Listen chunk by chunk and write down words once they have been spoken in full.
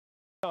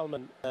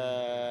Salman.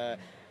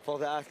 For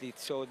the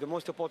athletes. So the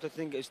most important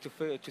thing is to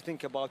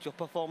think about your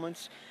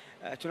performance,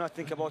 to not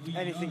think about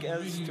anything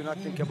else, to not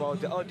think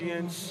about the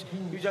audience.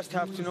 You just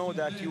have to know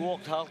that you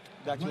worked hard,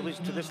 that you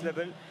reached to this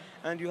level,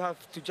 and you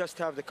have to just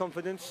have the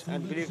confidence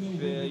and believe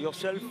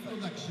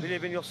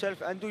believe in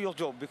yourself and do your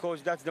job,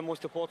 because that's the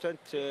most important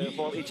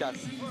for each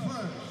athlete.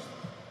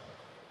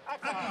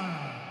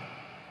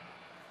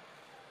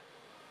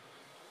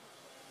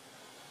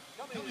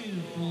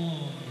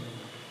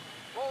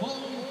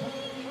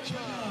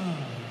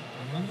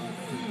 Number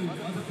 2,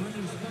 other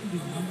British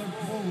standing. Number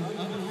 4,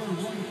 other world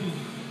ranking.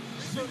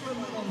 Silver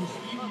medals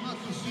in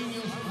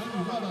matosnohis and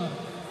rubber.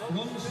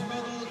 Bronze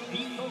medal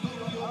in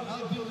Tokyo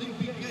at the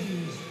Olympic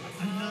Games.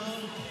 And now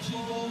she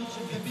goes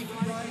the big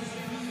prize.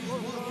 Please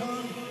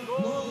welcome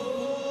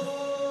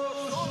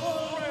Sheung.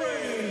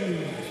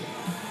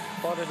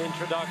 What an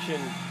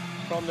introduction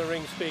from the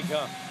ring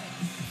speaker.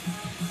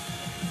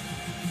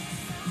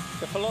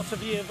 The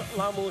philosophy of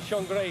L'amour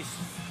Sheung Grace.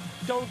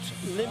 Don't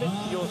limit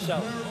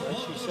yourself, and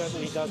she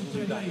certainly doesn't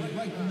do that.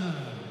 Right now.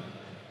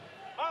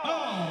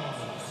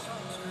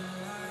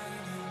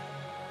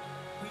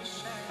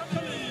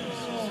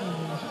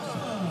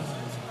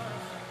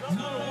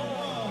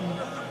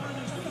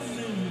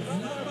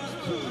 Number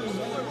 2,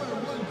 world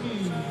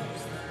ranking.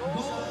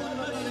 Gold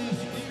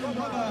medalist in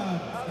rubber,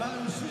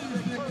 and she's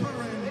the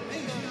current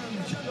Asian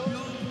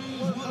champion.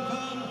 Please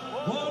welcome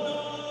Ono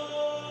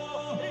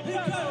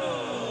Hikaru.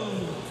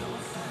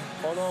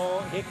 Ono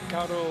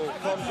Hikaru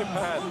from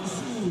Japan.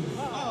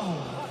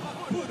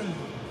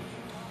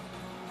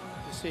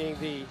 You're seeing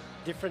the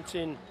difference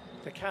in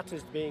the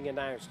katas being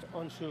announced,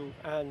 ONSHU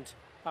and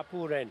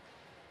PAPUREN.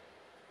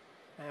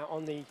 Now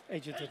on the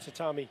edge of the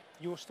tatami,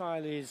 your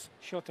style is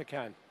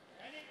Shotokan.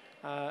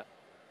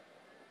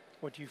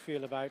 What do you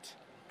feel about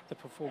the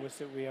performance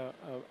that we are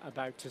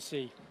about to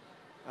see?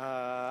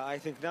 I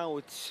think now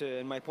it's,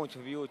 in my point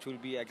of view, it will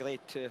be a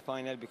great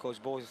final, because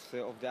both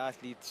of the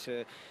athletes,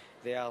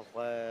 they are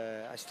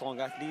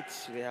strong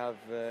athletes. They have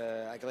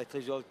a great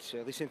result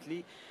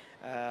recently.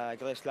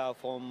 Grace Lau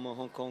from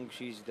Hong Kong,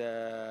 she's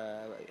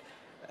the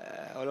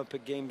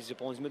Olympic Games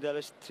bronze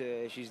medalist.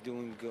 She's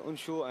doing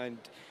UNSHU, and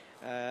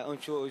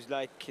UNSHU is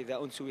like the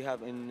UNSHU we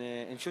have in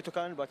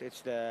Shotokan, but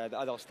it's the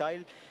other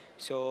style.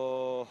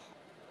 So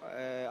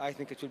I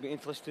think it will be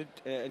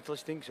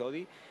interesting,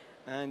 sorry.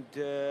 And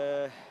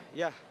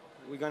yeah,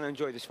 we're going to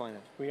enjoy this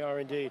final. We are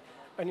indeed.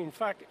 And in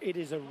fact, it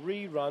is a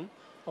rerun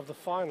of the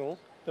final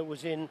that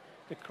was in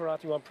the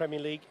Karate1 Premier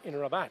League in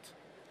Rabat.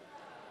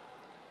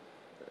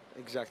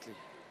 Exactly.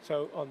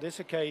 So on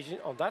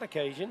that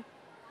occasion,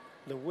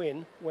 the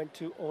win went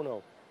to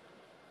Ono.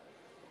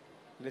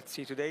 Let's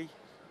see today.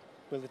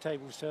 Will the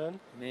tables turn?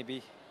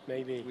 Maybe.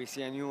 Maybe. We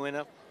see a new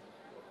winner.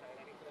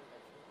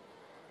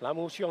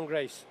 L'amour Sheung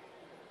Grace.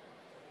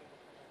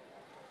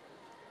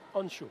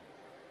 ONSHU.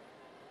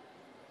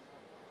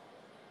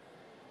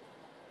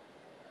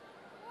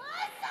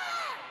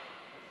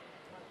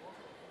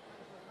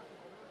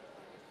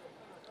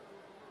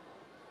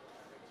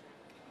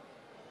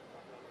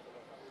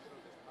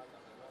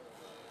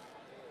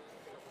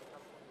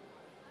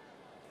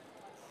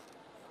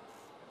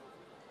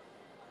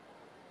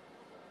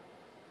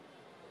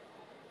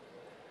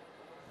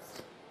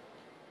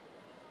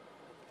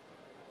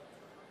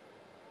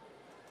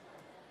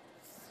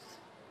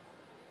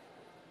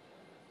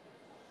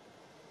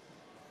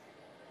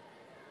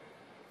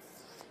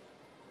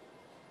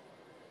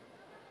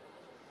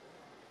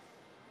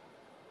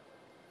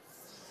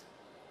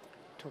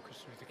 Talk us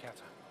through the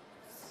kata.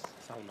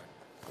 Salman,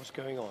 what's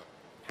going on?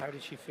 How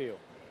did she feel?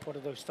 What are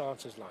those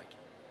stances like?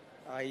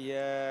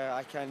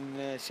 I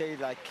can say,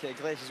 like,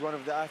 Grace is one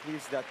of the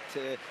athletes that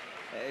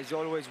is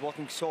always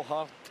working so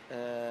hard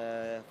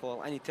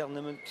for any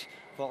tournament,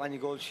 for any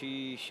goal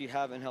she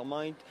have in her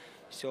mind.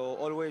 So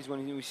always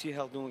when we see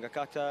her doing a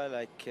kata,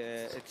 like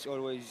it's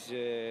always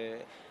a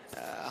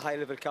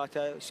high-level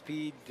kata,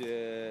 speed,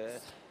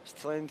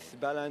 strength,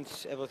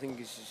 balance, everything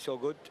is so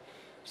good.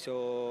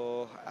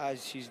 So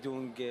as she's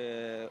doing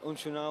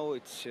UNSHU now,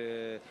 it's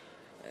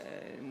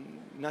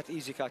not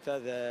easy kata.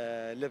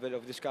 The level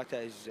of this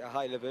kata is a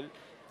high level.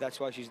 That's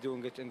why she's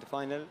doing it in the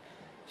final.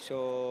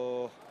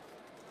 So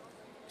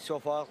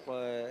far,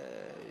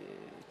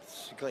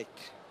 it's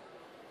great.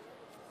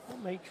 What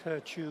makes her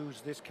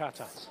choose this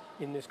kata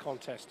in this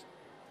contest?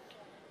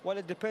 Well,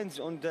 it depends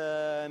on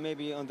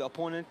maybe on the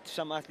opponent.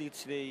 Some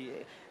athletes,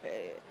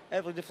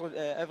 every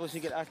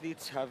single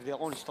athletes have their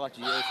own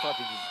strategies.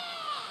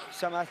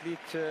 Some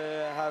athletes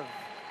have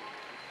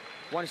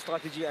one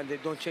strategy and they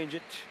don't change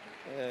it.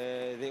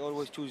 They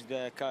always choose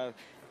the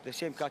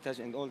same katas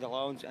in all the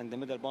rounds and the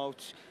middle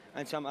bouts.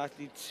 And some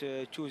athletes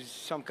choose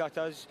some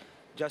katas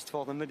just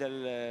for the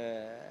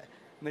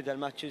middle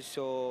matches.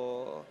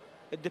 So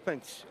it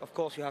depends. Of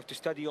course, you have to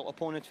study your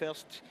opponent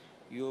first.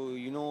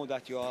 You know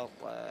that you are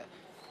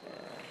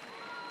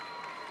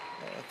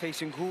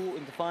facing who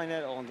in the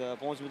final or in the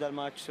bronze medal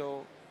match.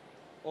 So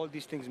all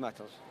these things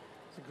matter.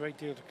 It's a great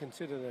deal to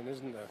consider then,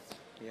 isn't there?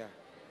 Yeah.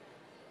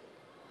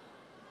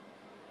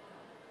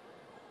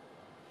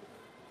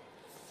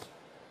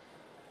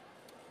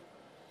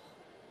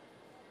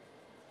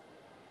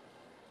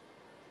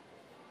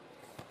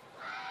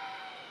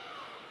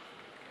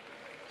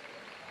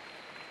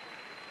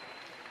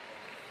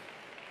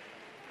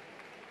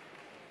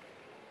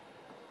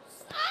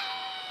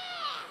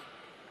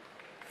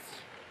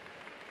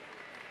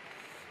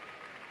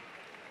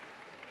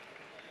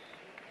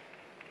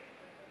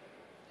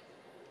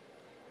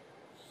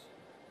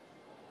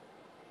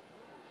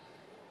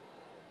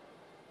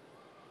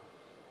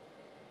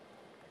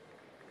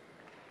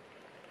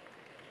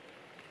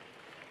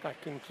 That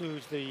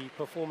concludes the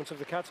performance of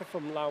the kata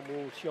from Lao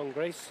Mu Sheung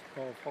Grace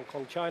of Hong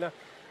Kong, China.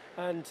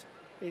 And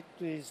it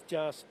is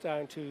just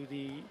down to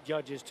the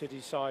judges to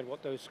decide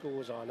what those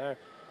scores are. Now,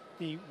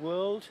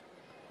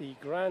 the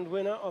grand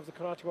winner of the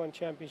Karate1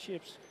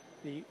 Championships,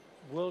 the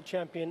world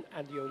champion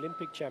and the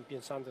Olympic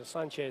champion, Sandra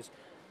Sanchez,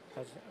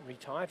 has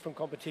retired from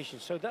competition.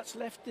 So that's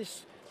left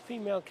this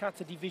female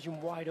kata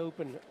division wide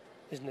open,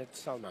 isn't it,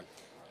 Salman?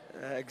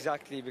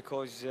 Exactly,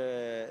 because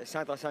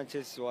Sandra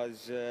Sanchez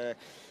was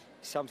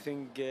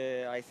something,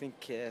 I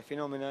think,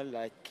 phenomenal.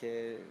 Like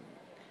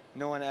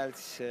no one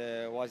else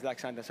was like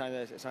Sandra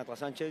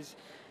Sanchez.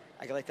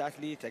 A great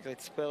athlete, a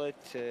great spirit,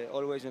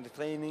 always on the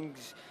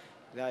trainings.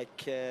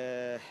 Like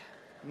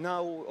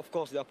now, of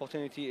course, the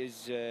opportunity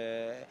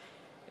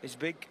is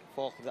big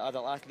for the other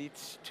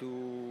athletes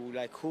to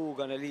like who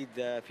gonna lead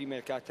the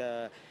female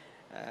kata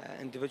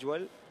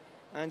individual,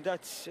 and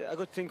that's a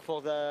good thing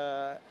for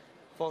the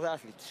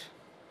athletes.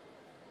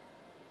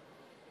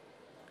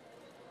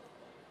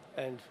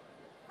 And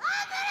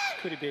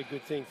could it be a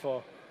good thing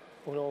for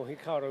Ono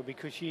Hikaru,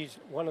 because she's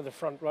one of the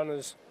front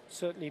runners,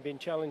 certainly been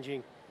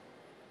challenging.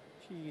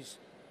 She's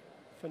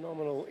a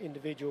phenomenal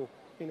individual,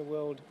 been a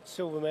world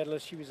silver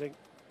medalist. She was a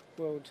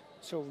world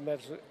silver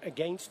medalist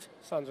against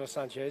Sandra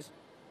Sanchez.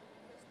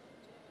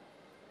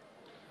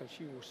 And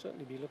she will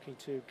certainly be looking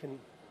to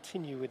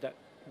continue with that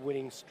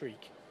winning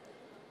streak.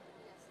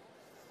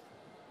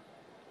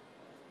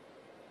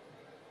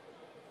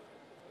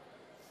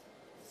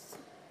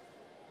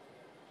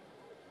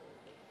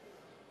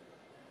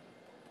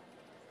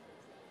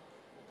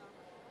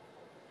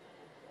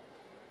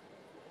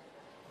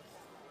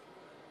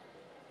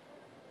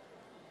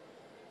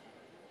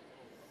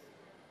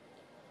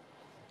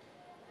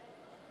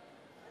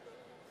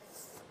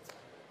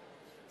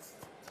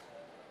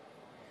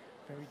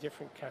 Very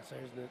different kata,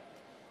 isn't it?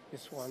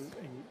 This one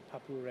in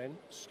PAPUREN,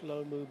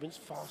 slow movements,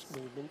 fast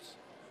movements.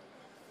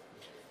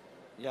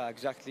 Yeah,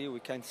 exactly.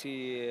 We can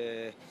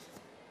see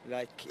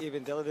like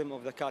even the rhythm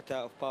of the kata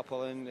of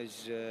PAPUREN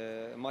is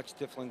much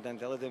different than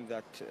the rhythm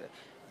that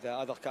the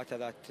other kata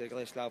that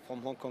Grace Lau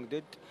from Hong Kong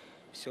did.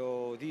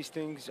 So these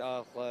things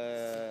are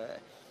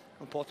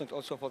important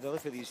also for the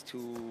referees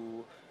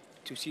to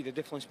see the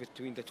difference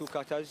between the two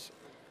katas.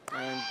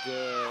 And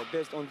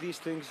based on these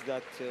things,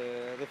 that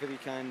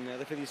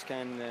referees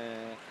can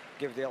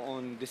give their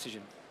own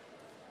decision.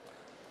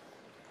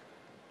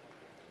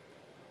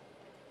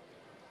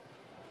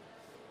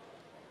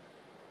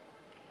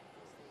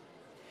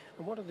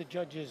 And what are the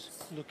judges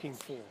looking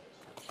for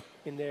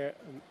in their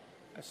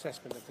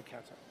assessment of the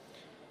kata?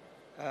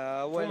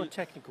 Well, from a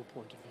technical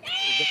point of view.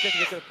 The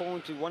technical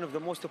point, one of the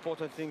most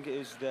important thing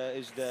is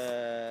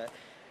the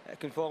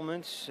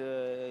conformance.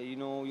 You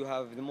know, you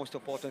have the most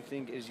important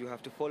thing is you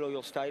have to follow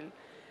your style.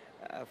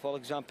 For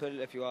example,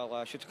 if you are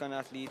a Shotokan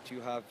athlete,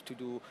 you have to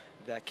do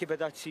the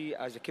kibadachi.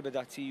 As a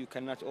kibadachi, you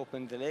cannot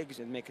open the legs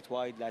and make it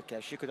wide like a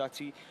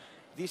shikodachi.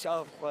 These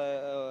are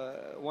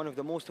one of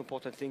the most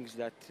important things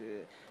that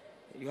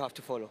you have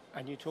to follow.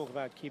 And you talk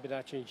about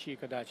kibadachi and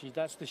shikodachi.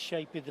 That's the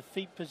shape of the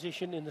feet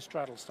position in the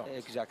straddle stance.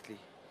 Exactly.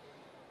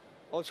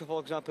 Also, for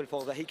example,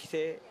 for the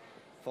hikite,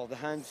 for the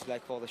hands,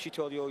 like for the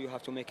shitoryo, you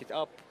have to make it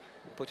up,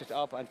 put it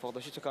up, and for the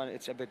Shotokan,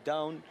 it's a bit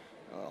down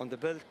on the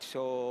belt.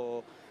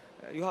 So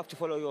you have to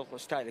follow your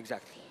style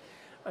exactly.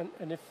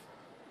 And if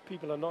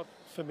people are not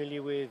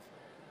familiar with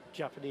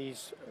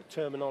Japanese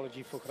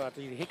terminology for karate,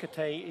 the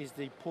hikite is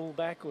the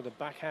pullback or the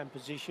backhand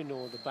position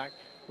or the back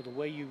or the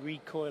way you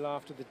recoil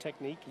after the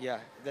technique. Yeah,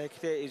 the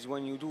hikite is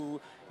when you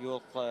do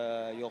your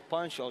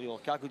punch or your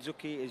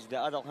kakuzuki. Is the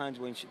other hand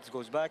when it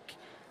goes back.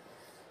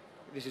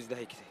 This is the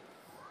hikite.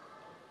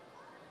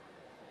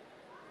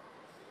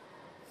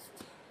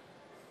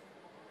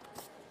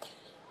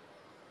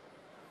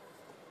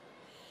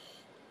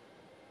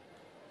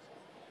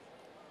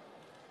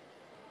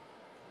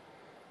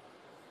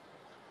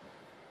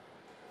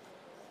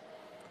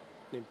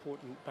 An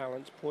important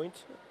balance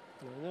point.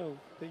 I know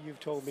that you've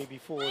told me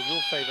before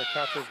your favorite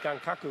kata is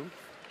gankaku,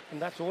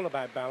 and that's all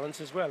about balance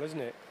as well, isn't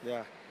it?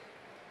 Yeah.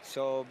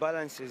 So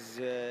balance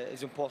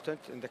is important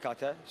in the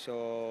kata.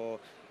 So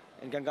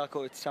in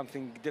gangaku it's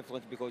something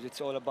different because it's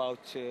all about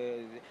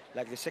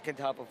like the second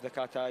half of the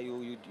kata.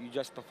 You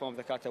just perform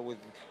the kata with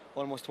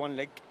almost one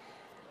leg.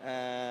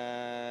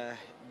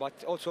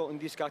 But also in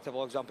this kata,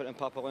 for example, in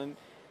PAPUREN,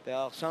 there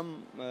are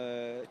some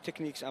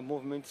techniques and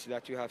movements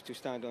that you have to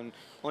stand on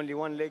only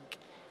one leg,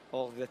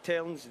 or the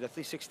turns, the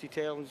 360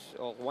 turns,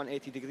 or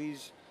 180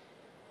 degrees.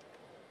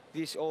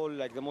 These all,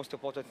 like the most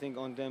important thing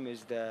on them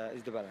is the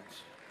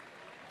balance.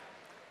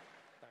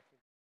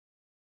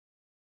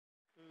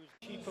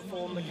 She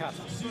performed the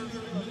kata.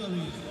 Silver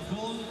medalist,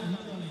 gold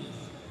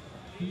medalist.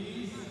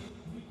 Please